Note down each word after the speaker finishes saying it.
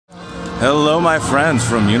Hello, my friends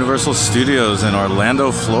from Universal Studios in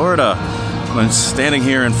Orlando, Florida. I'm standing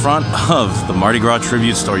here in front of the Mardi Gras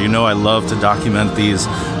tribute store. You know I love to document these.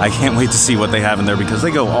 I can't wait to see what they have in there because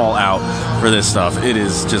they go all out for this stuff. It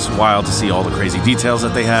is just wild to see all the crazy details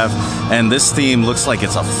that they have. And this theme looks like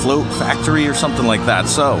it's a float factory or something like that.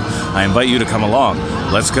 So I invite you to come along.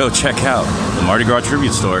 Let's go check out the Mardi Gras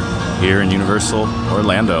tribute store here in Universal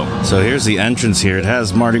Orlando. So here's the entrance here. It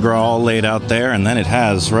has Mardi Gras all laid out there, and then it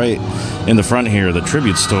has right in the front here the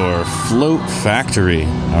tribute store, Float Factory.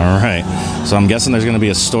 All right, so I'm guessing there's going to be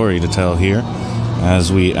a story to tell here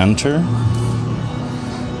as we enter.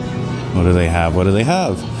 What do they have? What do they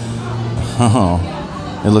have? Oh,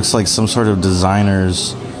 it looks like some sort of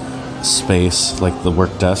designer's space, like the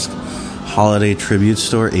work desk. Holiday Tribute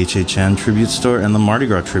Store, HHN Tribute Store, and the Mardi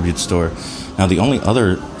Gras Tribute Store. Now, the only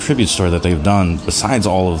other tribute store that they've done, besides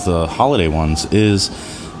all of the holiday ones, is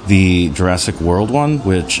the Jurassic World one,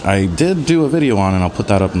 which I did do a video on, and I'll put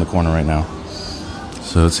that up in the corner right now.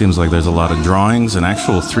 So it seems like there's a lot of drawings and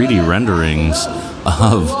actual 3D renderings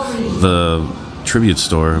of the tribute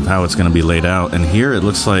store, of how it's going to be laid out. And here it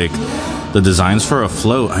looks like the designs for a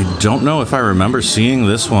float. I don't know if I remember seeing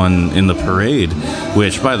this one in the parade,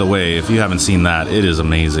 which, by the way, if you haven't seen that, it is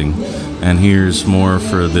amazing. And here's more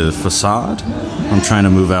for the facade. I'm trying to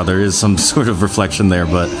move out. There is some sort of reflection there,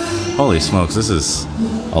 but holy smokes, this is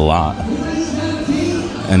a lot.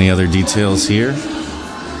 Any other details here?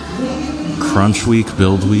 Crunch week,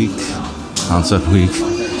 build week, concept week.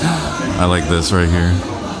 I like this right here.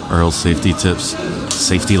 Earl's safety tips.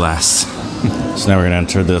 Safety last. So now we're going to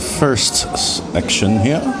enter the first section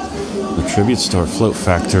here. The Tribute Store, Float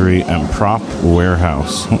Factory, and Prop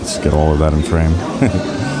Warehouse. Let's get all of that in frame.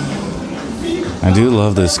 I do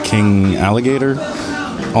love this king alligator.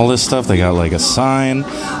 All this stuff. They got like a sign.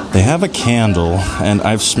 They have a candle, and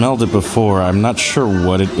I've smelled it before. I'm not sure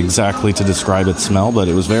what it exactly to describe its smell, but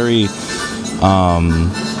it was very, if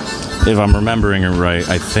I'm remembering it right,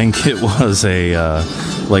 I think it was a,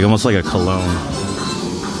 like almost like a cologne.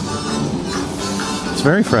 It's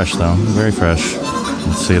very fresh though, very fresh.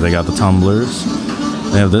 Let's see, they got the tumblers.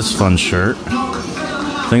 They have this fun shirt.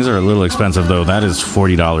 Things are a little expensive though. That is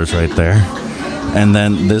 $40 right there. And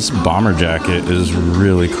then this bomber jacket is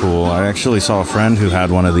really cool. I actually saw a friend who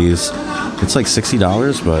had one of these. It's like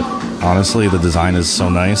 $60, but honestly, the design is so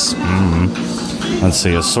nice. Let's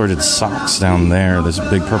see, assorted socks down there, this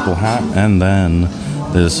big purple hat, and then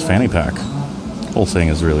this fanny pack. The whole thing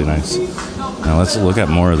is really nice. Now let's look at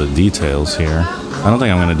more of the details here. I don't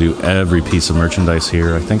think I'm going to do every piece of merchandise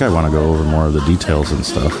here. I think I want to go over more of the details and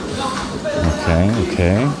stuff.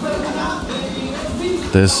 Okay.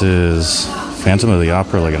 This is Phantom of the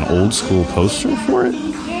Opera, like an old school poster for it?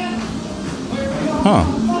 Huh.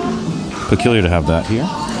 Peculiar to have that here.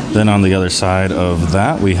 Then on the other side of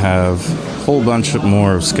that, we have a whole bunch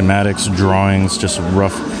more of schematics, drawings, just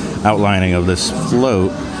rough outlining of this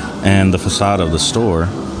float and the facade of the store.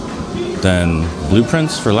 Then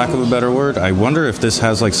blueprints, for lack of a better word. I wonder if this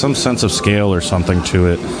has like some sense of scale or something to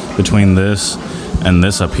it between this and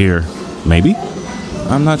this up here. Maybe?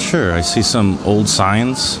 I'm not sure. I see some old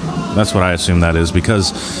signs. That's what I assume that is,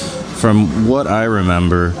 because from what I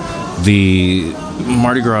remember, the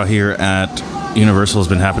Mardi Gras here at Universal has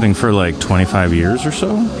been happening for like 25 years or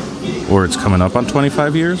so, or it's coming up on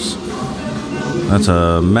 25 years. That's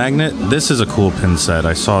a magnet. This is a cool pin set.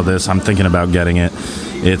 I saw this. I'm thinking about getting it.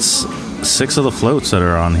 It's 6 of the floats that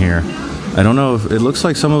are on here. I don't know if it looks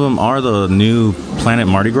like some of them are the new Planet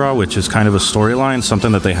Mardi Gras, which is kind of a storyline,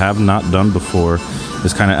 something that they have not done before,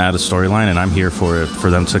 is kind of add a storyline, and I'm here for it, for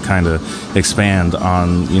them to kind of expand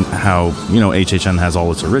on how, HHN has all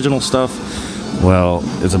its original stuff. Well,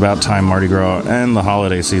 it's about time Mardi Gras and the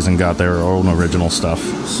holiday season got their own original stuff.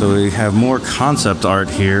 So we have more concept art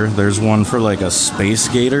here. There's one for like a space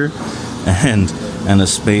gator and a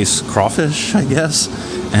space crawfish, I guess.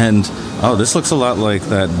 And, oh, this looks a lot like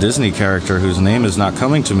that Disney character whose name is not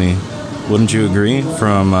coming to me. Wouldn't you agree?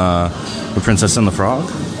 From The Princess and the Frog?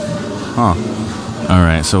 Huh. All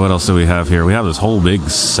right, so what else do we have here? We have this whole big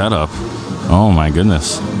setup. Oh, my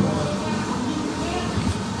goodness.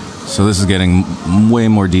 So this is getting way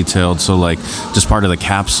more detailed. So, like, just part of the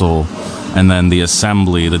capsule and then the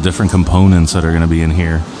assembly, the different components that are going to be in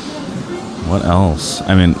here. What else?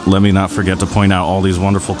 I mean, let me not forget to point out all these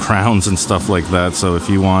wonderful crowns and stuff like that. So if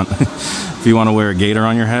you want to wear a gator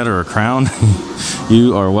on your head or a crown,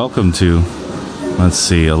 you are welcome to. Let's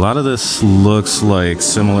see. A lot of this looks like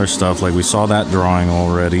similar stuff. Like we saw that drawing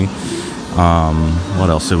already. What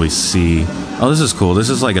else did we see? Oh, this is cool. This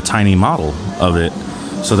is like a tiny model of it.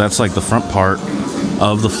 So that's like the front part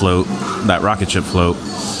of the float, that rocket ship float.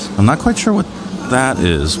 I'm not quite sure what that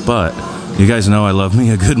is, but you guys know I love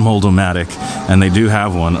me a good Moldomatic, and they do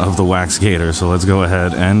have one of the wax gator, so let's go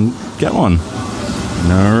ahead and get one.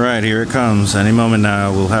 All right, here it comes. Any moment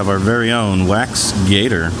now, we'll have our very own wax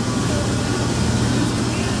gator.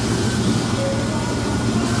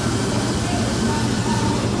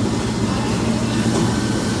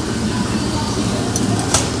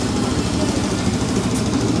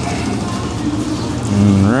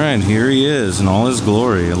 All right, here he is in all his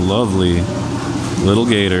glory. A lovely little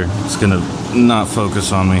gator. It's gonna not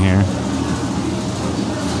focus on me here.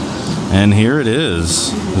 And here it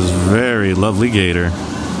is. This very lovely gator.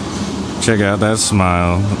 Check out that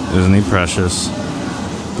smile. Isn't he precious?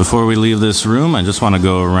 Before we leave this room, I just want to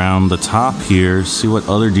go around the top here, see what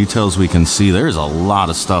other details we can see. There's a lot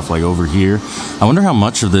of stuff like over here. I wonder how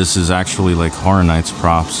much of this is actually like Horror Nights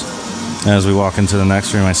props. As we walk into the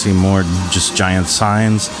next room, I see more just giant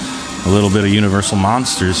signs, a little bit of Universal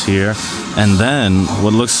Monsters here, and then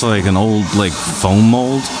what looks like an old like foam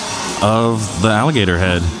mold of the alligator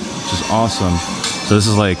head, which is awesome. So this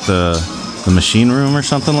is like the machine room or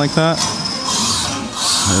something like that.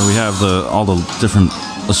 So we have all the different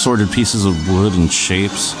assorted pieces of wood and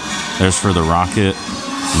shapes. There's for the rocket,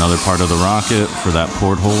 another part of the rocket for that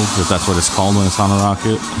porthole, if that's what it's called when it's on a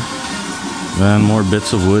rocket. Then more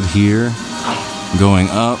bits of wood here, going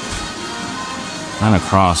up and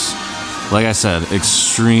across. Like I said,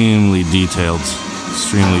 extremely detailed,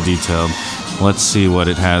 extremely detailed. Let's see what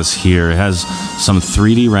it has here. It has some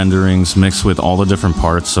 3D renderings mixed with all the different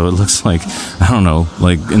parts, so it looks like, I don't know,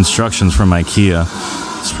 like instructions from IKEA.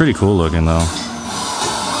 It's pretty cool looking though.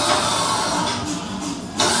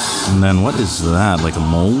 And then what is that? Like a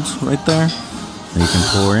mold right there that you can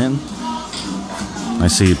pour in? I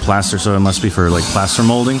see plaster, so it must be for like plaster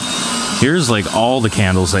molding. Here's like all the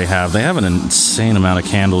candles they have. They have an insane amount of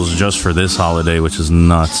candles just for this holiday, which is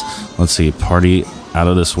nuts. Let's see, Party Out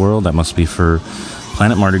of This World. That must be for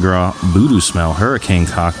Planet Mardi Gras Voodoo Smell Hurricane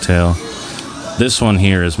Cocktail. This one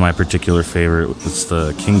here is my particular favorite. It's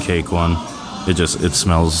the king cake one. It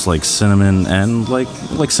smells like cinnamon and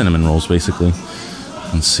like cinnamon rolls basically.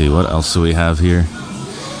 Let's see, what else do we have here?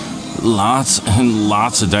 Lots and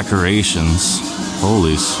lots of decorations.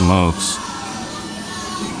 Holy smokes.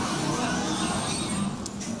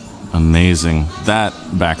 Amazing. That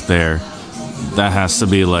back there, that has to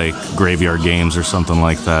be like Graveyard Games or something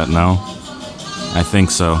like that, no? I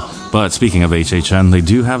think so. But speaking of HHN, they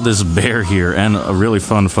do have this bear here and a really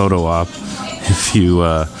fun photo op if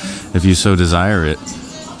you so desire it.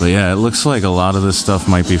 But yeah, it looks like a lot of this stuff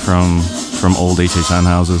might be from old HHN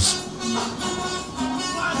houses.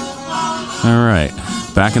 All right.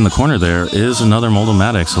 Back in the corner there is another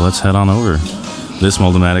Moldomatic, so let's head on over. This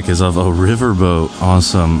Moldomatic is of a riverboat.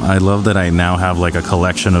 Awesome. I love that I now have like a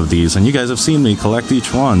collection of these, and you guys have seen me collect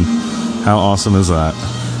each one. How awesome is that?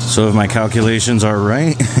 So if my calculations are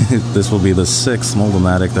right, this will be the 6th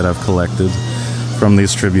Moldomatic that I've collected from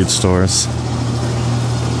these tribute stores.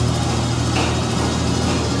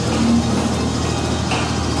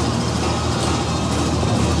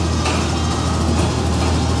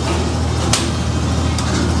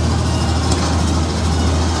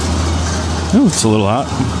 Oh, it's a little hot.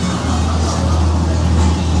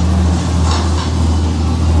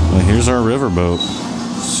 Well, here's our riverboat.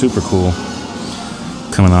 Super cool.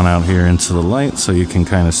 Coming on out here into the light so you can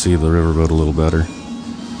kind of see the riverboat a little better.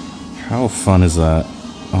 How fun is that?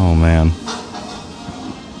 Oh, man.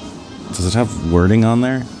 Does it have wording on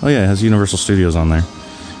there? Oh, yeah, it has Universal Studios on there.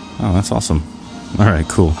 Oh, that's awesome. All right,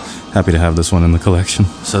 cool. Happy to have this one in the collection.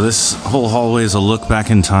 So this whole hallway is a look back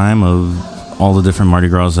in time of all the different Mardi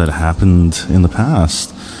Gras that happened in the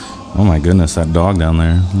past. Oh my goodness, that dog down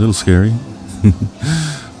there. A little scary.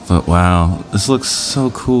 But wow, this looks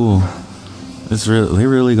so cool. They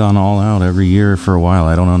really gone all out every year for a while.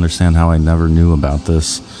 I don't understand how I never knew about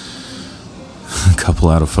this. A couple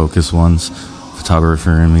out of focus ones.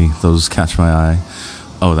 Photographer in me, those catch my eye.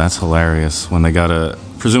 Oh, that's hilarious. When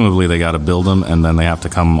presumably they gotta build them and then they have to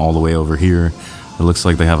come all the way over here. It looks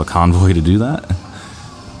like they have a convoy to do that.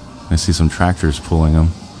 I see some tractors pulling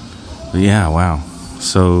them. But yeah, wow.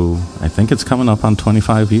 So I think it's coming up on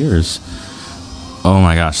 25 years. Oh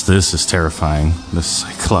my gosh, this is terrifying. This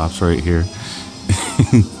Cyclops right here.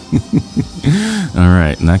 All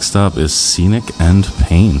right, next up is Scenic and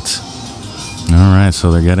Paint. All right,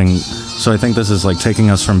 so I think this is like taking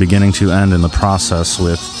us from beginning to end in the process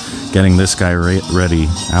with getting this guy ready.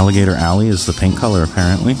 Alligator Alley is the paint color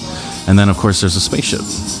apparently. And then of course there's a spaceship.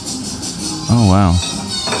 Oh wow.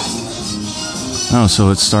 Oh, so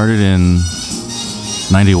it started in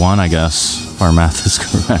 91, I guess, if our math is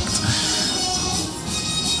correct.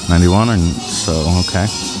 91, and so, okay.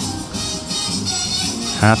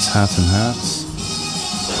 Hats, hats, and hats.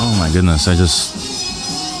 Oh my goodness, I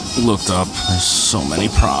just looked up. There's so many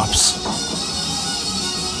props.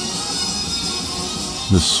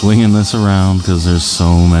 Just swinging this around because there's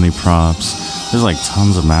so many props. There's like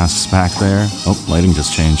tons of masks back there. Oh, lighting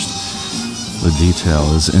just changed. The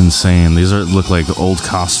detail is insane. These look like old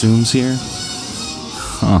costumes here.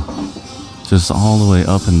 Huh. Just all the way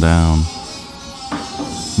up and down.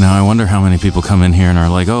 Now I wonder how many people come in here and are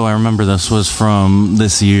like, oh, I remember this was from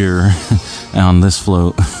this year on this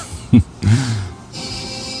float.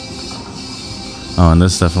 Oh, and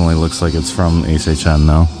this definitely looks like it's from HHN,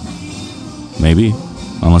 no? Maybe.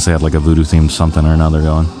 Unless they had like a voodoo themed something or another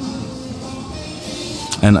going.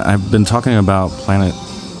 And I've been talking about Planet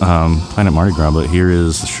Mardi Gras, but here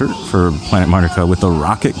is the shirt for Planet Mardi Gras with the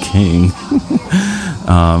Rocket King.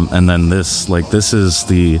 And then this is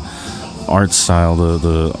the art style,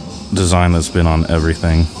 the design that's been on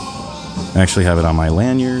everything. I actually have it on my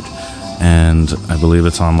lanyard, and I believe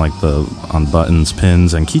it's on on buttons,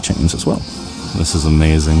 pins, and keychains as well. This is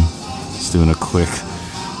amazing. Just doing a quick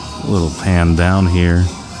little pan down here.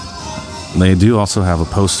 They do also have a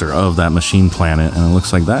poster of that machine planet, and it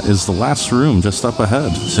looks like that is the last room just up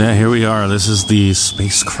ahead. So yeah, here we are. This is the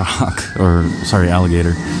space croc, or sorry,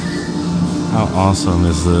 alligator. How awesome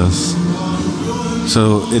is this?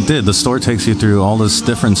 So the store takes you through all this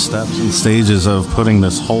different steps and stages of putting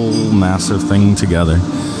this whole massive thing together.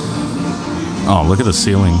 Oh, look at the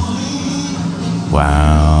ceiling.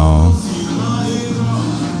 Wow.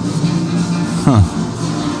 Huh.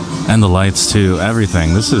 And the lights too,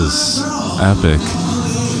 everything. This is epic.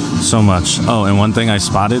 So much. Oh, and one thing I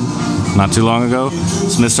spotted not too long ago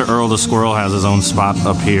is Mr. Earl the Squirrel has his own spot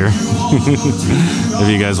up here. If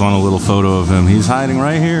you guys want a little photo of him, he's hiding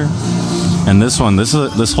right here. And this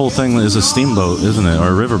whole thing is a steamboat, isn't it? Or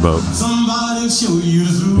a riverboat.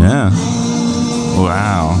 Yeah.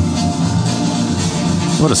 Wow.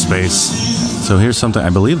 What a space. So here's something, I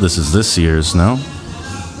believe this is this year's, no?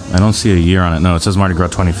 I don't see a year on it. No, it says Mardi Gras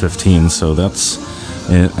 2015, so that's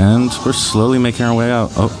it. And we're slowly making our way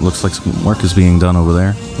out. Oh, looks like some work is being done over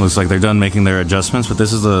there. Looks like they're done making their adjustments, but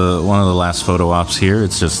this is one of the last photo ops here.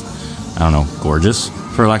 It's just, I don't know, gorgeous,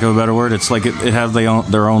 for lack of a better word. It's like it have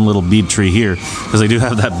their own little bead tree here, because they do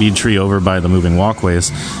have that bead tree over by the moving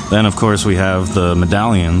walkways. Then, of course, we have the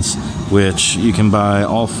medallions, which you can buy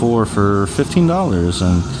all four for $15.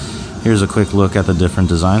 And here's a quick look at the different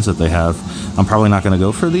designs that they have. I'm probably not going to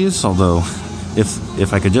go for these, although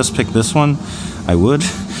if I could just pick this one, I would.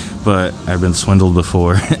 But I've been swindled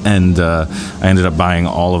before, and I ended up buying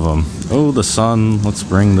all of them. Oh, the sun. Let's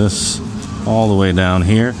bring this all the way down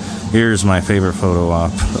here. Here's my favorite photo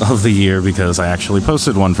op of the year, because I actually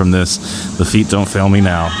posted one from this. The feet don't fail me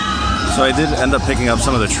now. So I did end up picking up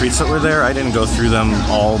some of the treats that were there. I didn't go through them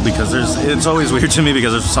all because it's always weird to me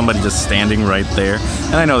because there's somebody just standing right there.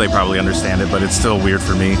 And I know they probably understand it, but it's still weird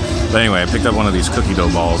for me. But anyway, I picked up one of these cookie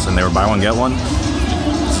dough balls, and they were buy one, get one.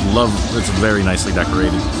 It's very nicely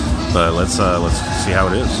decorated. But let's see how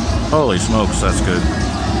it is. Holy smokes, that's good.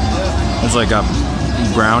 It's like a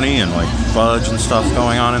brownie and like fudge and stuff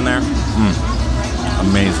going on in there.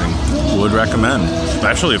 Amazing. Would recommend,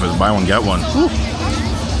 especially if it's buy one, get one. Woo.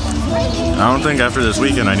 I don't think after this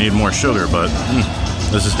weekend I need more sugar, but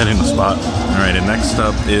this is hitting the spot. Alright, and next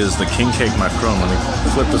up is the king cake macaron. Let me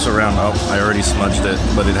flip this around. Oh, I already smudged it,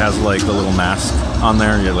 but it has like the little mask on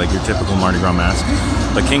there, like your typical Mardi Gras mask.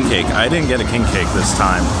 But king cake, I didn't get a king cake this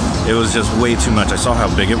time. It was just way too much. I saw how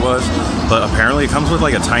big it was, but apparently it comes with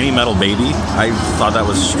like a tiny metal baby. I thought that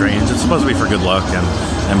was strange. It's supposed to be for good luck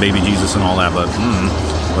and baby Jesus and all that, but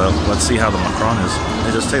well, let's see how the macaron is.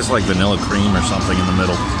 It just tastes like vanilla cream or something in the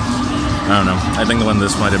middle. I don't know. I think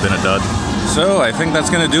this might have been a dud. So I think that's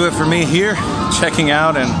going to do it for me here. Checking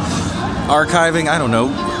out and archiving, I don't know,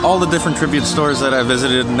 all the different tribute stores that I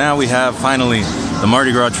visited. Now we have finally the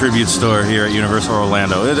Mardi Gras tribute store here at Universal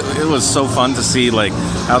Orlando. It was so fun to see like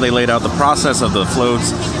how they laid out the process of the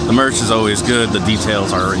floats. The merch is always good. The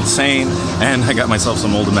details are insane. And I got myself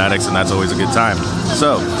some Old-O-Matics, and that's always a good time.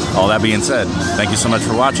 So all that being said, thank you so much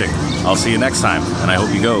for watching. I'll see you next time, and I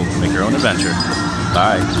hope you go make your own adventure.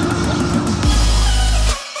 Bye.